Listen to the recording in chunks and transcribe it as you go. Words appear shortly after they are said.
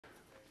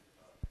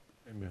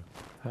Amen.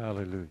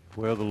 Hallelujah.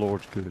 Well, the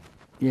Lord's good.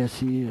 Yes,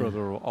 He is.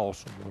 Brother,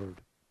 awesome word.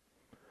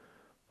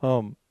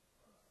 Um,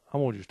 I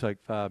want you to take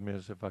 5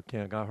 minutes if I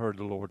can. I heard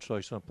the Lord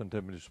say something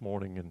to me this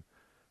morning, and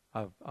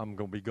I'm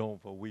going to be gone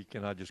for a week,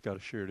 and I just got to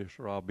share this,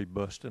 or I'll be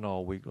busting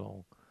all week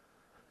long.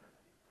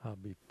 I'll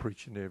be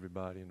preaching to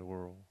everybody in the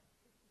world.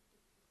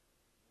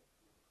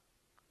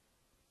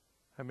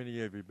 How many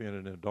of you have been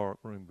in a dark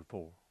room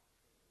before?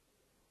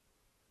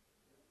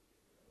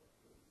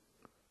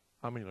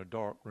 I'm in a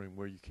dark room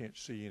where you can't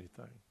see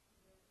anything.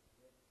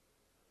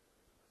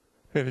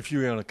 And if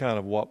you're in a kind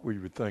of what we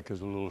would think is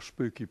a little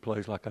spooky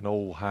place, like an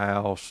old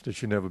house that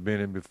you've never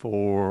been in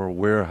before, or a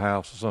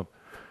warehouse or something,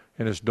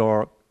 and it's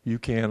dark, you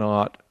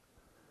cannot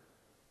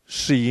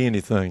see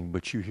anything,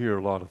 but you hear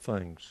a lot of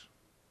things.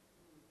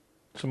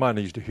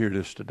 Somebody needs to hear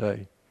this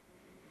today.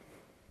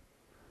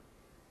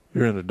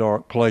 You're in a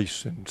dark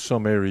place in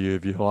some area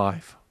of your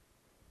life.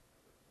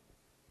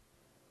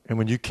 And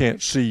when you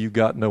can't see, you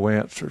got no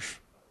answers,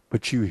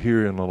 but you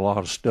hearing a lot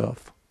of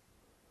stuff.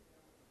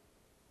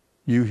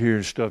 You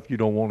hearing stuff you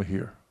don't want to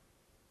hear.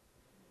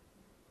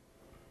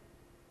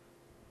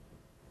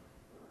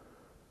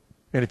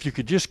 And if you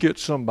could just get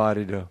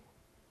somebody to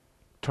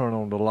turn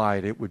on the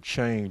light, it would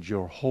change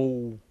your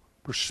whole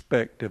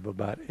perspective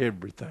about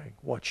everything.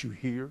 What you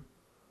hear,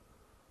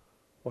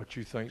 what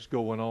you think's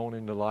going on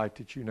in the life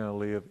that you now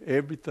live.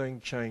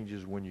 Everything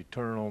changes when you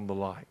turn on the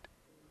light.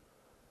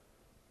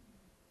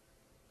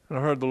 And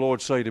I heard the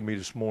Lord say to me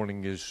this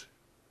morning is,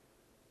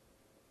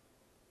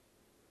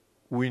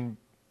 when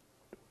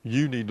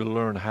you need to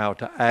learn how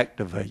to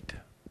activate,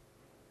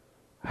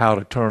 how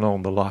to turn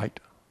on the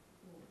light.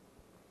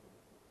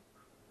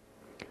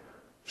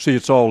 See,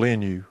 it's all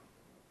in you.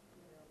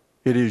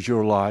 It is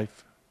your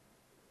life.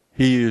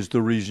 He is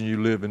the reason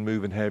you live and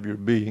move and have your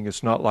being.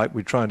 It's not like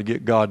we're trying to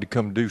get God to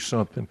come do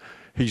something.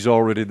 He's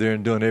already there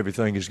and done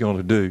everything He's going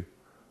to do.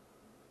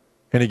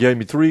 And He gave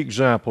me 3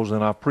 examples,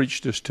 and I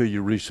preached this to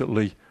you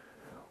recently.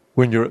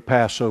 When you're at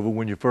Passover,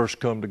 when you first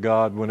come to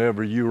God,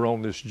 whenever you're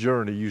on this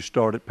journey, you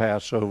start at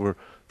Passover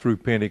through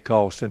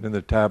Pentecost and in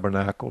the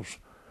tabernacles.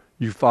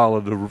 You follow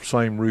the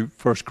same route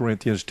 1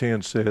 Corinthians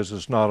 10 says.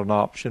 It's not an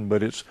option,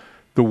 but it's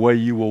the way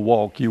you will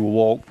walk. You will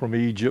walk from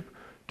Egypt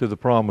to the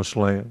Promised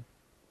Land.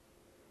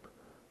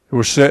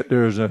 We're set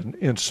there as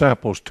in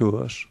samples to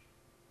us.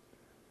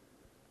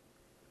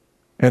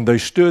 And they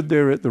stood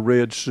there at the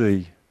Red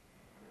Sea,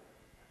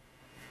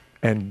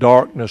 and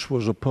darkness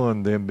was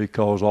upon them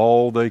because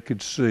all they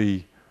could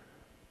see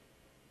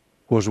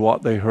was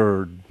what they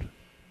heard.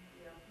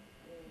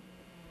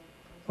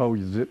 Oh,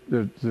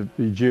 the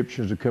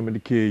Egyptians are coming to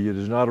kill you.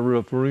 There's not a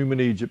real room in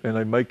Egypt. And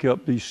they make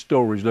up these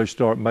stories. They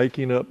start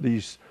making up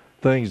these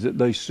things that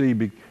they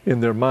see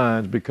in their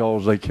minds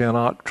because they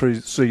cannot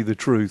see the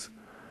truth.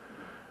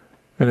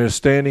 And they're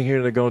standing here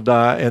and they're going to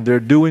die. And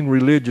they're doing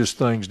religious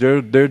things.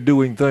 They're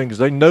doing things.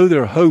 They know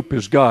their hope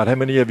is God. How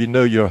many of you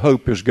know your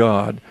hope is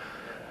God?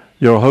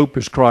 Your hope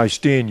is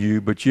Christ in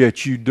you, but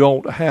yet you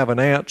don't have an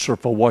answer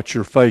for what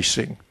you're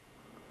facing.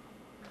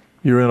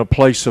 You're in a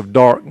place of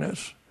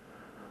darkness.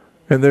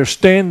 And they're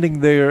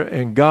standing there,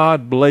 and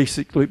God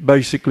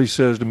basically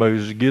says to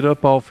Moses, get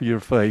up off of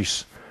your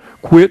face.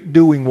 Quit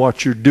doing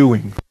what you're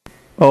doing.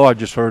 Oh, I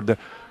just heard that.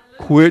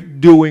 Quit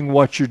doing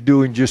what you're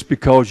doing just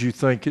because you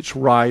think it's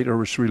right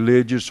or it's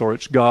religious or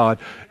it's God.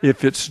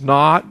 If it's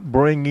not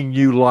bringing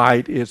you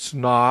light, it's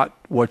not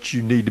what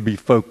you need to be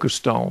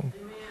focused on.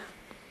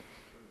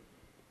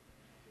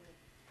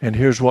 And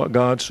here's what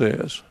God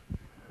says.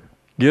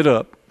 Get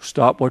up,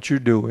 stop what you're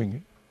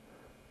doing,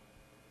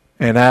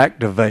 and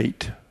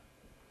activate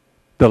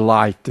the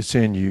light that's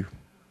in you.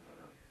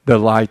 The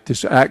light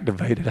that's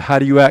activated. How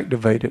do you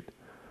activate it?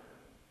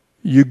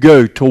 You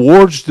go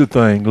towards the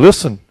thing,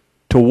 listen,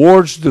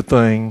 towards the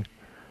thing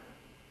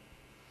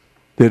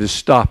that is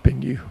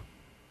stopping you.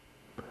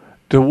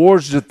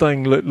 Towards the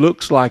thing that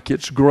looks like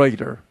it's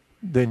greater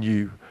than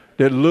you.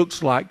 That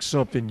looks like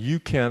something you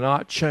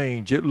cannot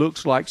change. It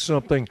looks like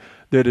something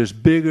that is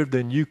bigger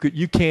than you could.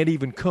 You can't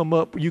even come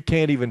up, you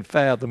can't even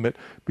fathom it,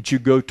 but you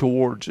go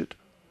towards it.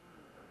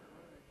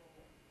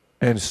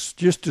 And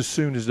just as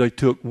soon as they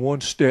took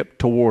one step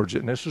towards it,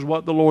 and this is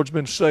what the Lord's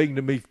been saying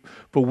to me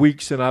for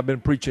weeks, and I've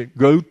been preaching,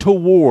 go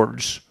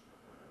towards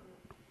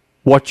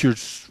what you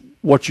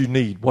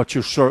need, what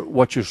you're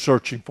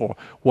searching for,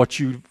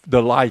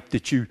 the light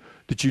that you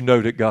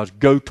know that God's.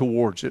 Go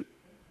towards it.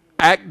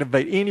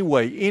 Activate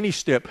anyway, any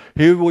step.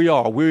 Here we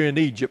are. We're in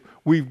Egypt.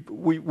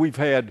 We've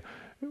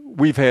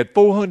had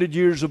 400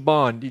 years of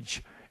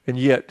bondage, and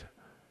yet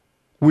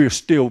we're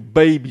still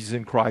babies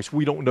in Christ.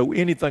 We don't know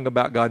anything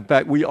about God. In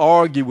fact, we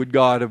argue with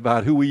God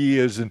about who He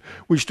is, and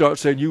we start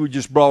saying, you were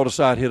just brought us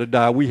out here to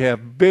die. We have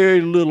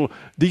very little.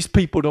 These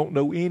people don't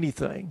know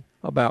anything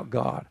about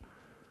God,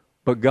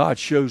 but God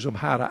shows them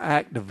how to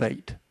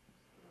activate,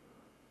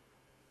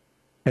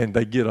 and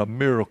they get a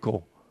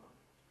miracle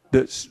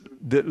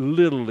that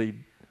literally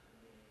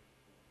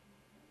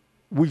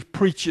we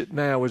preach it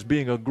now as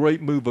being a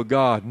great move of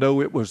God. No,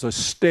 it was a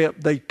step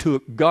they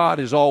took. God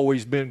has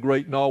always been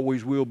great and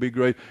always will be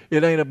great.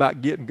 It ain't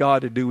about getting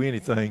God to do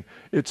anything.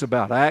 It's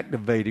about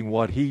activating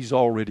what He's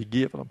already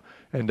given them.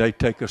 And they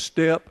take a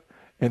step,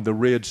 and the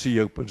Red Sea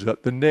opens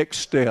up. The next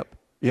step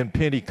in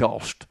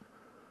Pentecost.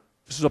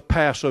 This is a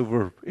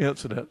Passover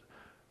incident,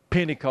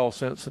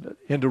 Pentecost incident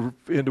in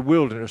the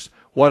wilderness.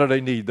 What do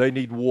they need? They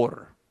need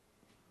water.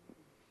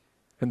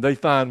 And they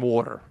find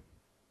water.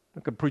 I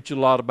can preach a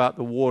lot about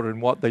the water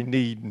and what they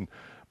need,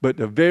 but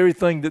the very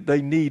thing that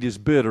they need is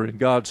bitter. And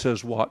God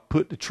says, what?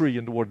 Put the tree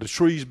in the water. The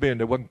tree's been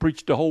there. I can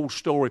preach the whole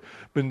story,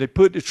 but they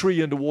put the tree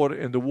in the water,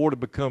 and the water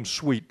becomes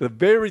sweet. The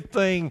very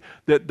thing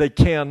that they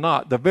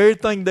cannot, the very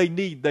thing they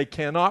need, they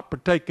cannot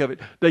partake of it.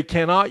 They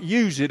cannot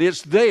use it.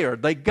 It's there.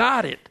 They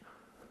got it.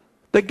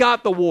 They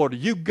got the water.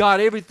 You got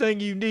everything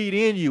you need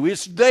in you.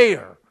 It's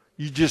there.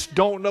 You just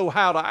don't know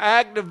how to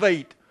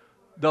activate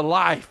the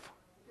life.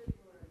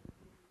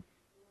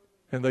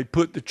 And they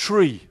put the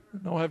tree,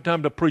 I don't have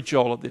time to preach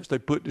all of this, they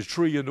put the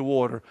tree in the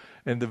water,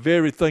 and the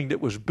very thing that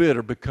was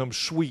bitter becomes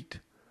sweet.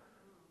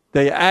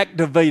 They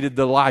activated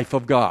the life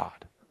of God.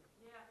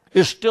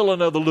 It's still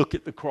another look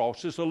at the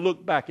cross. It's a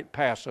look back at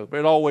Passover.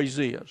 It always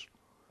is.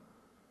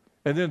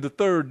 And then the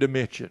third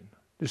dimension,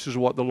 this is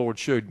what the Lord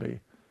showed me.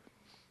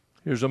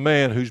 Here's a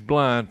man who's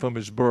blind from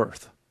his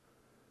birth.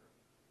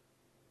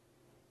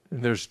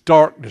 And there's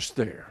darkness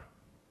there.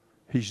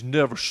 He's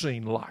never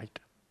seen light.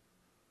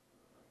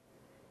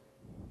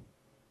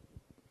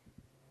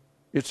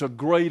 It's a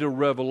greater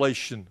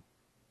revelation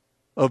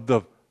of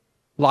the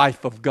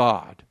life of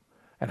God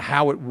and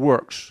how it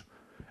works.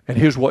 And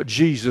here's what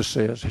Jesus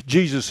says.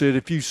 Jesus said,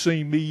 if you've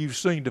seen me, you've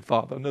seen the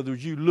Father. In other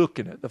words, you're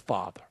looking at the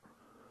Father.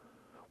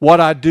 What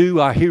I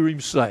do, I hear Him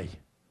say,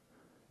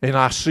 and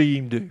I see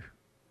Him do.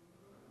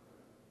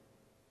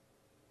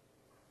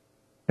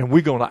 And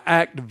we're going to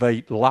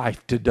activate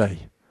life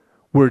today.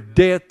 Where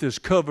death has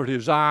covered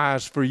His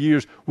eyes for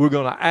years, we're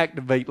going to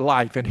activate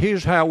life. And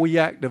here's how we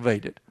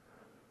activate it.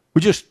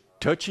 We just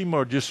touch Him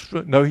or just,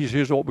 no,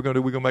 here's what we're going to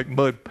do. We're going to make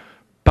mud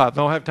pies. I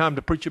don't have time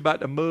to preach about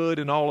the mud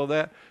and all of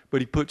that,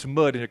 but He puts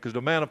mud in it because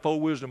the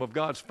manifold wisdom of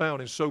God's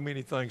found in so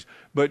many things.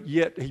 But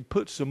yet He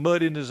puts some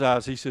mud in His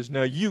eyes. He says,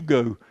 now you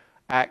go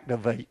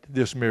activate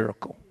this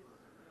miracle.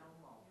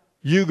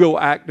 You go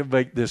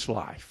activate this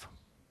life.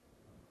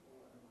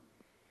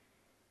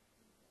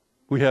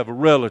 We have a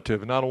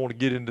relative, and I don't want to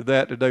get into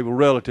that today, a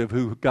relative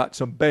who got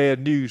some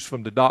bad news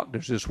from the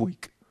doctors this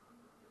week.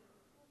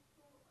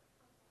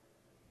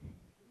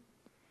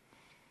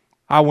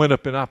 I went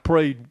up and I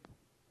prayed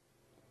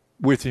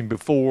with him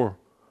before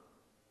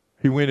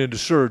he went into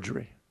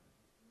surgery,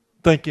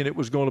 thinking it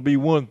was going to be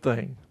one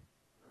thing.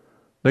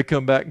 They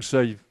come back and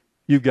say,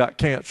 you've got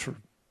cancer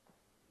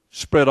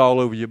spread all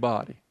over your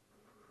body.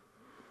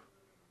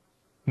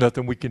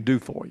 Nothing we can do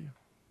for you.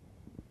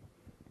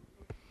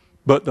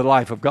 But the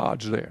life of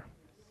God's there.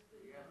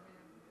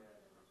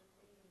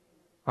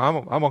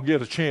 I'm going to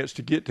get a chance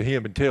to get to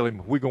him and tell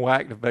him we're going to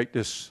activate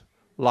this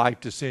life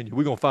to send you.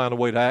 We're going to find a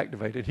way to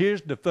activate it.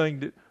 Here's the thing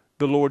that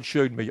the Lord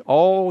showed me.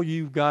 All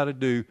you've got to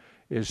do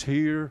is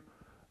hear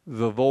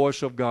the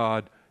voice of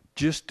God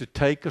just to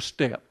take a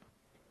step.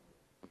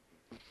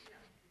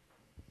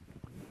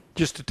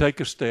 Just to take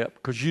a step,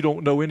 because you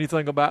don't know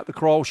anything about the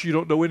cross. You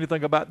don't know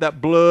anything about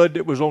that blood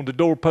that was on the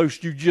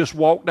doorpost you just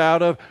walked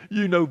out of.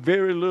 You know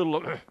very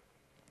little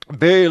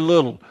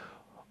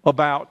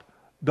about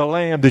the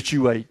lamb that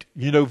you ate.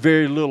 You know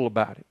very little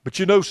about it. But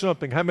you know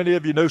something. How many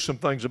of you know some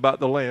things about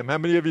the lamb? How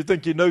many of you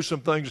think you know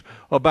some things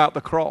about the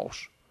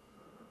cross?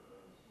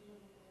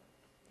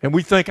 And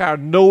we think our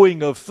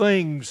knowing of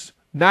things,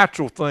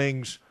 natural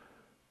things,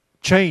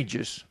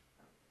 changes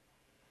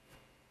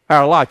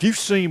our life. You've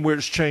seen where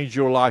it's changed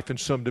your life in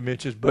some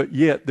dimensions, but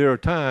yet there are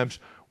times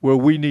where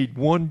we need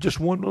just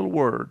one little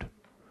word.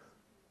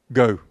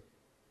 Go.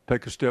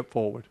 Take a step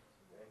forward.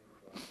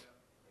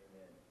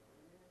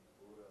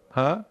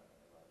 Huh?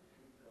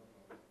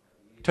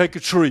 Take a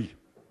tree.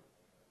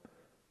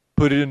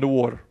 Put it in the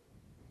water.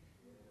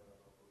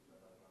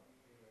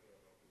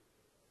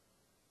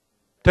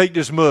 Take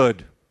this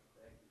mud.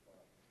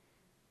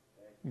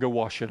 Go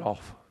wash it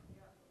off.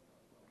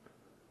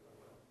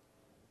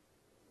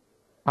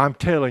 I'm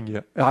telling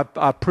you,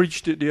 I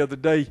preached it the other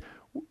day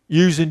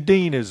using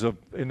Dean as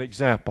an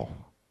example.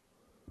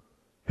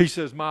 He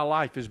says, my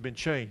life has been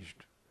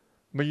changed.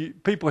 I mean,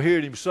 people hear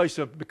him say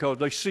something because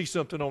they see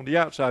something on the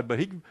outside, but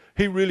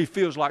he really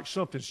feels like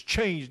something's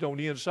changed on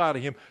the inside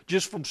of him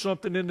just from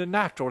something in the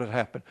natural that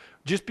happened,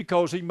 just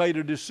because he made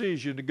a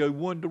decision to go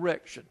one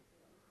direction.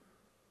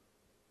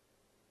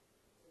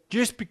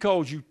 Just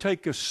because you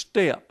take a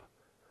step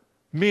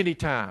many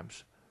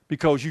times,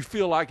 because you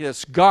feel like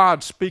it's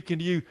God speaking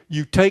to you,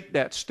 you take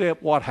that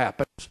step, what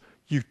happens?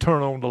 You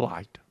turn on the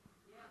light.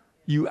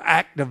 You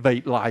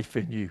activate life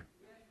in you.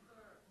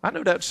 I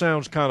know that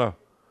sounds kind of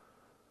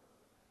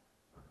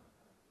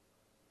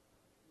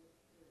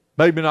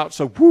maybe not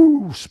so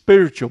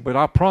spiritual, but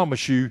I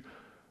promise you,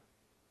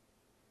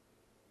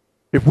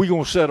 If we're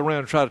going to sit around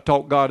and try to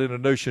talk God into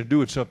the notion of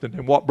doing something,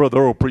 then what Brother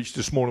Earl preached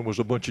this morning was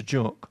a bunch of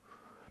junk.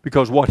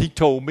 Because what he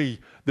told me,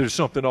 there's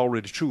something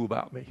already true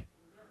about me.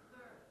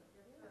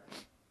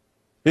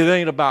 It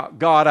ain't about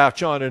God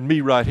out yonder and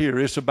me right here.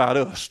 It's about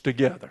us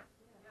together.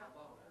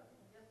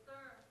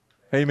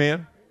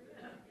 Amen.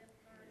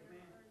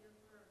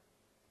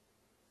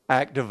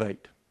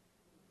 Activate.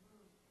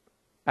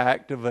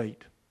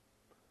 Activate.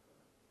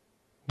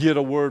 Get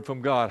a word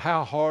from God.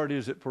 How hard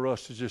is it for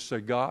us to just say,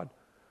 God,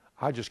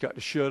 I just got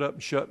to shut up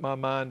and shut my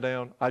mind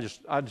down. I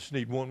just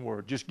need one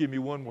word. Just give me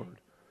one word.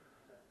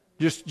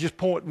 Just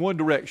point one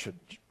direction.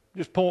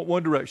 Just point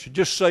one direction.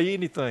 Just say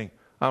anything.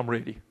 I'm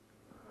ready.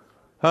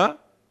 Huh?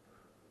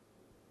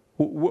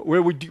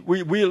 Where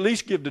we at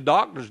least give the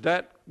doctors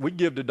that. We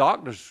give the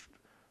doctors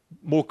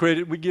more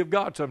credit than we give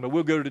God something.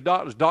 We'll go to the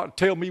doctors. Doctor,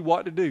 tell me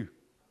what to do.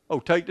 Oh,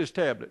 take this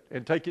tablet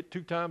and take it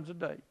 2 times a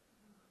day.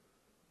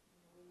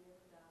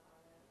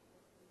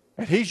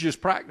 And he's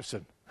just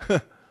practicing.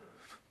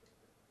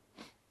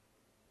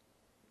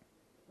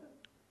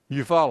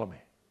 You follow me?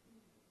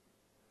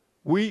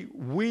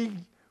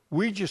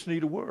 We just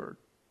need a word.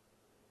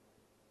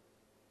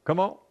 Come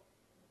on.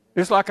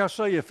 It's like I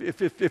say, if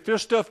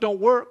this stuff don't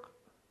work,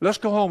 let's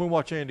go home and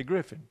watch Andy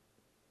Griffin.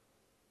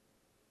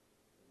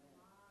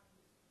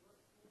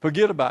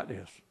 Forget about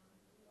this.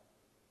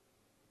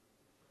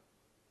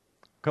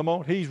 Come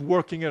on, he's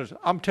working in us.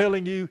 I'm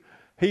telling you,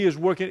 he is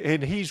working,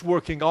 and he's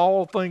working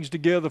all things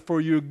together for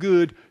your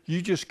good.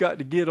 You just got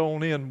to get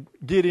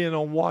in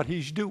on what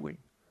he's doing.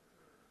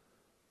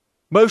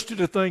 Most of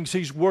the things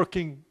he's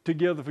working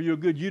together for your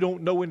good, you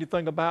don't know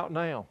anything about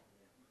now.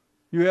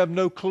 You have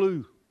no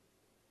clue.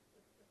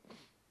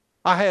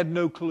 I had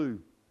no clue.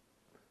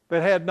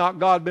 But had not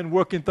God been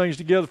working things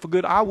together for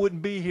good, I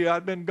wouldn't be here.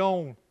 I'd been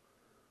gone.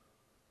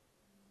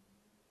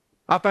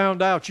 I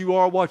found out you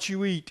are what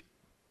you eat.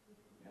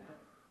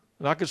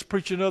 And I could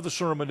preach another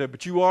sermon there,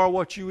 but you are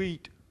what you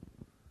eat.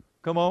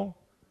 Come on.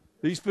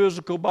 These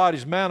physical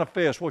bodies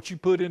manifest what you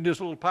put in this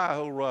little pie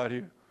hole right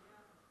here.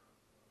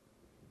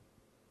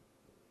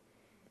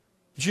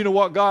 But you know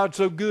what? God's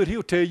so good,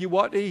 he'll tell you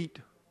what to eat.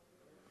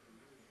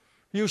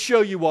 He'll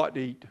show you what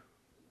to eat.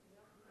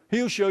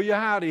 He'll show you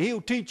how to eat.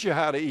 He'll teach you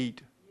how to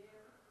eat.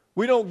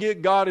 We don't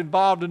get God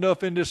involved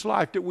enough in this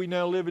life that we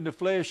now live in the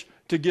flesh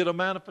to get a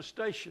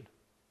manifestation.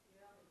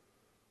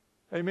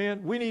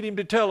 Amen. We need him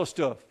to tell us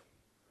stuff.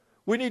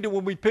 We need to,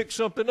 when we pick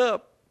something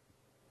up,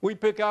 we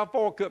pick our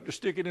fork up to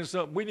stick it in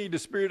something. We need the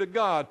Spirit of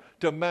God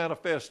to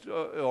manifest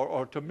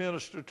or to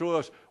minister to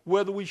us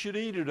whether we should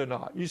eat it or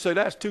not. You say,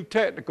 that's too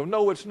technical.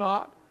 No, it's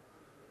not.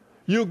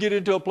 You'll get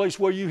into a place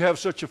where you have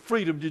such a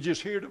freedom to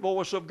just hear the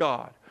voice of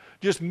God.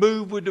 Just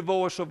move with the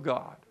voice of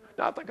God.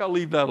 Now, I think I'll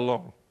leave that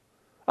alone.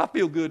 I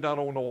feel good and I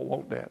don't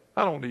want that.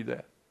 I don't need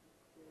that.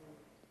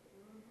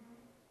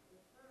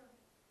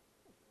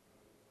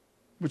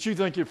 But you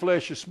think your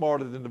flesh is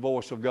smarter than the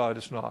voice of God.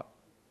 It's not.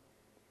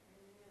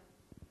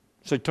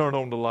 Say, turn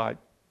on the light.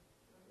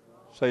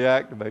 Say,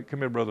 activate.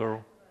 Come here, Brother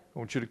Earl. I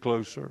want you to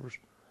close service.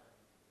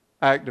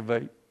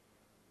 Activate.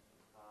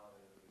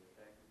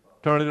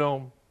 Turn it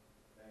on.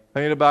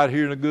 Ain't about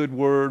hearing a good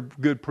word,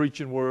 good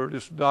preaching word.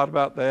 It's not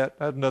about that.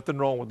 There's nothing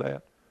wrong with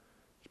that.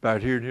 It's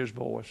about hearing his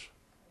voice.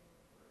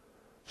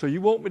 So you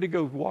want me to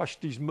go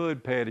wash these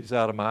mud patties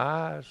out of my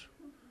eyes?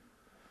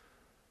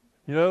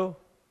 You know,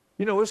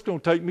 it's going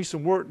to take me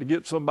some work to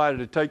get somebody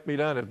to take me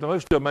down there.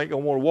 Most of them ain't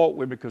going to want to walk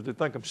with me because they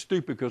think I'm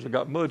stupid because I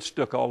got mud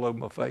stuck all over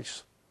my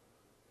face.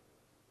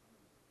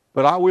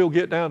 But I will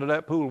get down to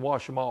that pool and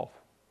wash them off.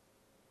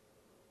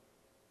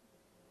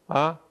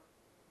 Huh?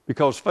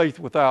 Because faith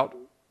without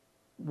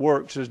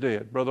works is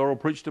dead. Brother Earl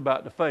preached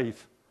about the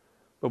faith,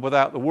 but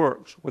without the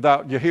works,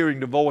 without you hearing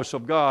the voice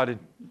of God and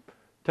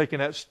taking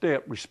that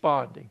step,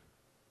 responding,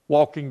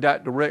 walking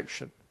that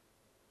direction.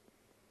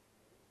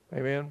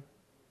 Amen.